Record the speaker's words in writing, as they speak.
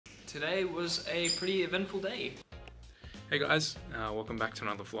today was a pretty eventful day. Hey guys, welcome back to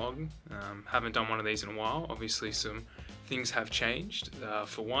another vlog. Haven't done one of these in a while. Obviously some things have changed.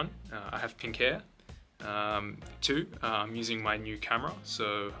 For one, I have pink hair. Two, I'm using my new camera,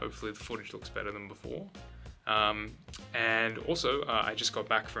 so hopefully the footage looks better than before. And also, I just got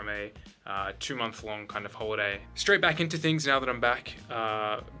back from a 2-month-long kind of holiday. Straight back into things now that I'm back.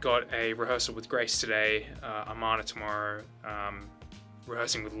 Got a rehearsal with Grace today, Amana tomorrow,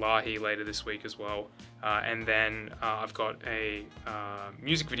 rehearsing with Lahi later this week as well. And then I've got a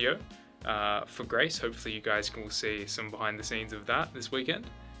music video for Grace. Hopefully you guys will see some behind the scenes of that this weekend.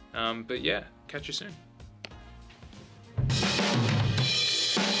 But yeah, catch you soon.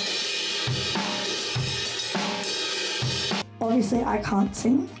 Obviously I can't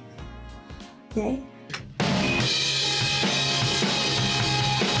sing. Yay.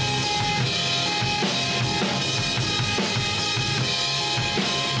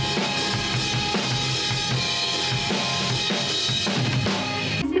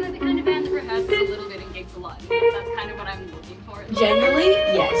 A lot. That's kind of what I'm looking for. Generally,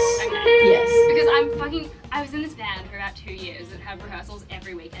 yes. Okay. Yes. Because I was in this band for about 2 years and had rehearsals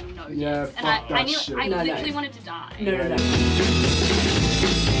every week and no gigs. And I literally wanted to die. No.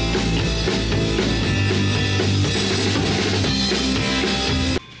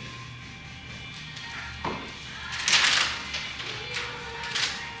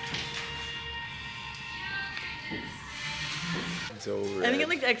 I think it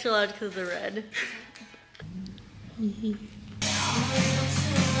looked extra large because of the red.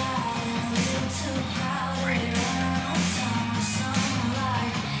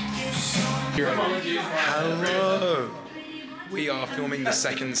 Hello! We are filming the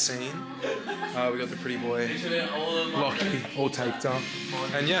second scene. We got the pretty boy Lockie all taped up.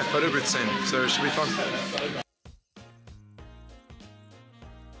 And yeah, photo booth scene, so it should be fun.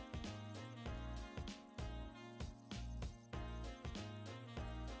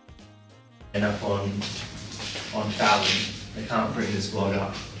 Up on Fallon. They can't bring this vlog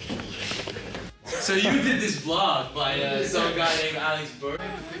up. So you did this vlog by some guy named Alex Burke?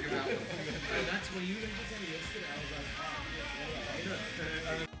 That's what you did yesterday. I was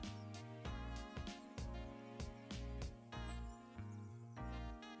like,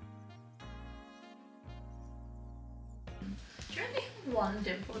 Do you only have one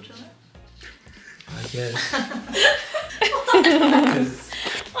dimple, John? I guess.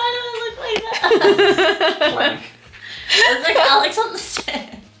 Why do I look like that? Blank. It's like Alex on the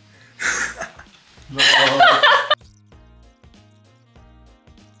stand.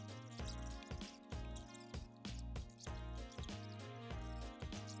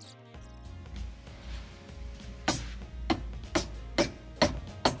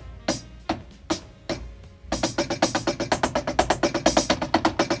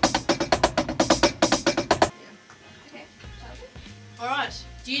 Alright.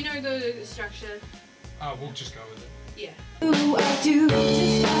 Do you know the structure? We'll just go with it. Yeah.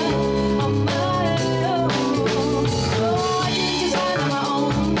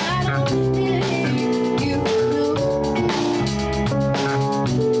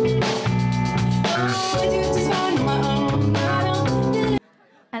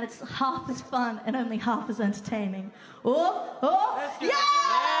 And it's half as fun and only half as entertaining. Yay!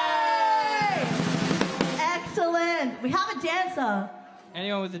 Excellent! We have a dancer.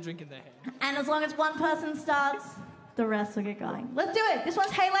 Anyone with a drink in their hand. And as long as one person starts, the rest will get going. Let's do it. This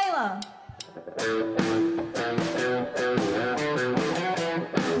one's Hey Layla.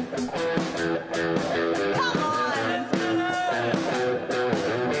 Come on.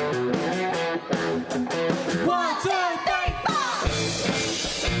 1, 2, 3, 4.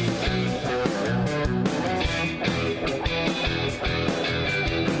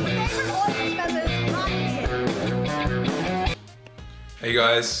 Favorite audience members right here. Hey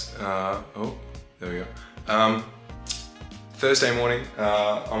guys, oh, there we go. Thursday morning,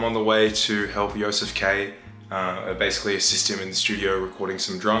 I'm on the way to help Joseph K, basically assist him in the studio recording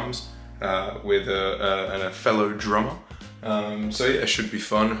some drums with a fellow drummer. So yeah, it should be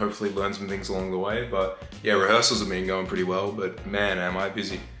fun, hopefully learn some things along the way, but yeah, rehearsals have been going pretty well, but man, am I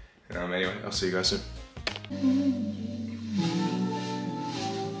busy. Anyway, I'll see you guys soon.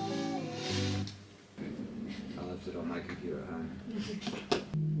 I left it on my computer at home.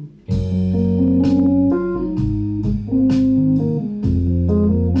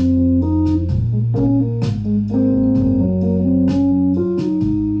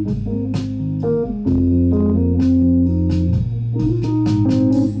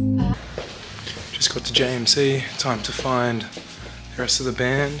 Just got to JMC, time to find the rest of the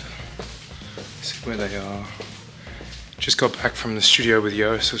band, see where they are. Just got back from the studio with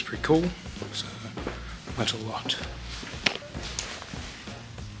Yo, so it was pretty cool. So, learnt a lot.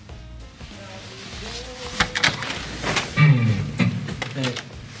 Hey.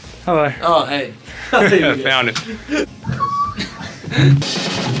 Hello. Oh, hey. I found it.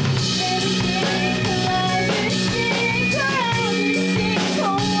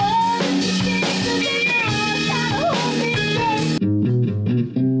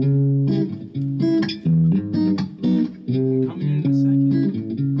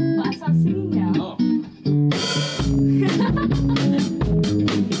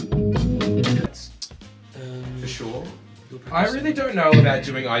 For sure. I really don't know about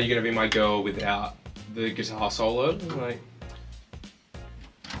doing Are You Gonna Be My Girl without the guitar solo. Like,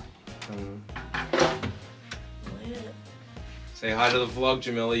 say hi to the vlog,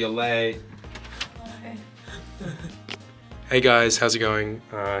 Jamila, you're late. Hey guys, how's it going?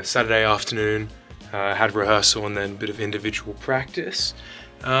 Saturday afternoon, had rehearsal and then a bit of individual practice.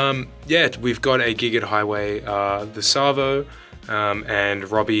 Yeah, we've got a gig at Highway, the Savo, and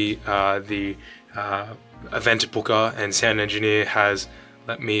Robbie, the event booker and sound engineer, has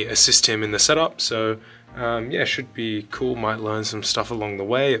let me assist him in the setup. So yeah, should be cool. Might learn some stuff along the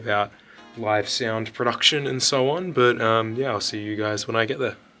way about live sound production and so on. But yeah, I'll see you guys when I get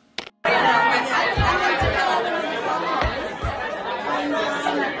there.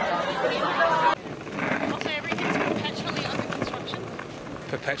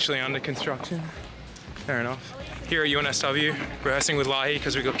 Perpetually under construction. Fair enough. Here at UNSW, rehearsing with Lahi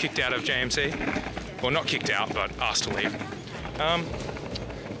because we got kicked out of JMC. Well, not kicked out, but asked to leave. Yeah,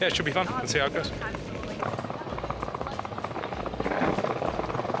 it should be fun. Let's see how it goes.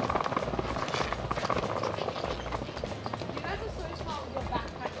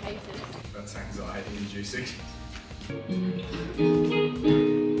 That's anxiety inducing.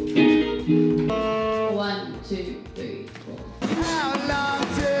 1, 2, 3, 4.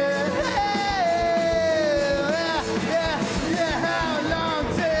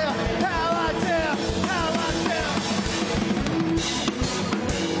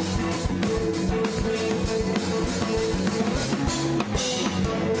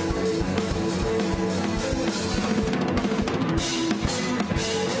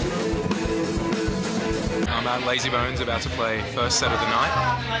 I'm at Lazy Bones, about to play first set of the night.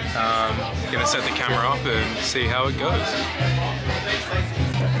 Gonna set the camera up and see how it goes.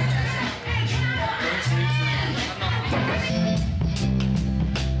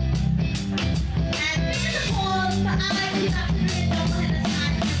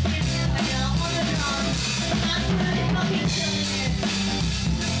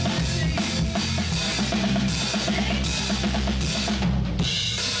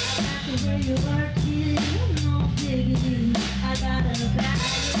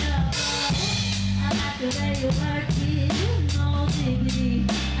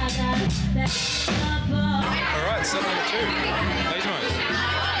 Alright, set number 2. Lazy Bones.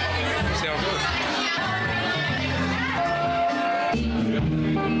 See how it goes.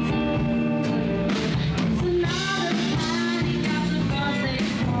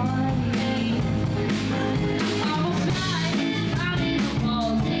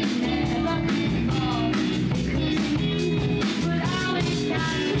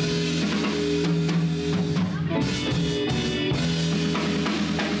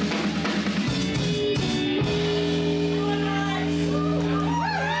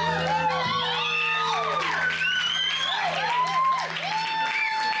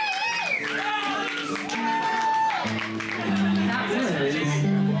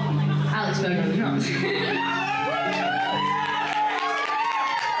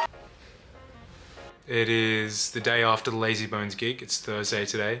 It is the day after the Lazy Bones gig. It's Thursday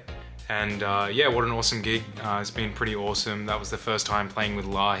today. And yeah, what an awesome gig. It's been pretty awesome. That was the first time playing with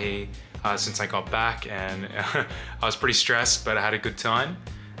Lahi since I got back, and I was pretty stressed, but I had a good time.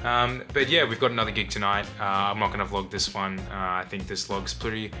 But yeah, we've got another gig tonight. I'm not gonna vlog this one. I think this vlog's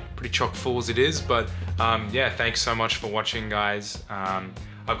pretty chock full as it is, but yeah, thanks so much for watching, guys.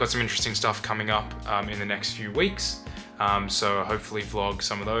 I've got some interesting stuff coming up in the next few weeks. So hopefully vlog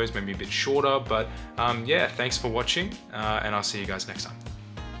some of those, maybe a bit shorter, but yeah, thanks for watching, and I'll see you guys next time.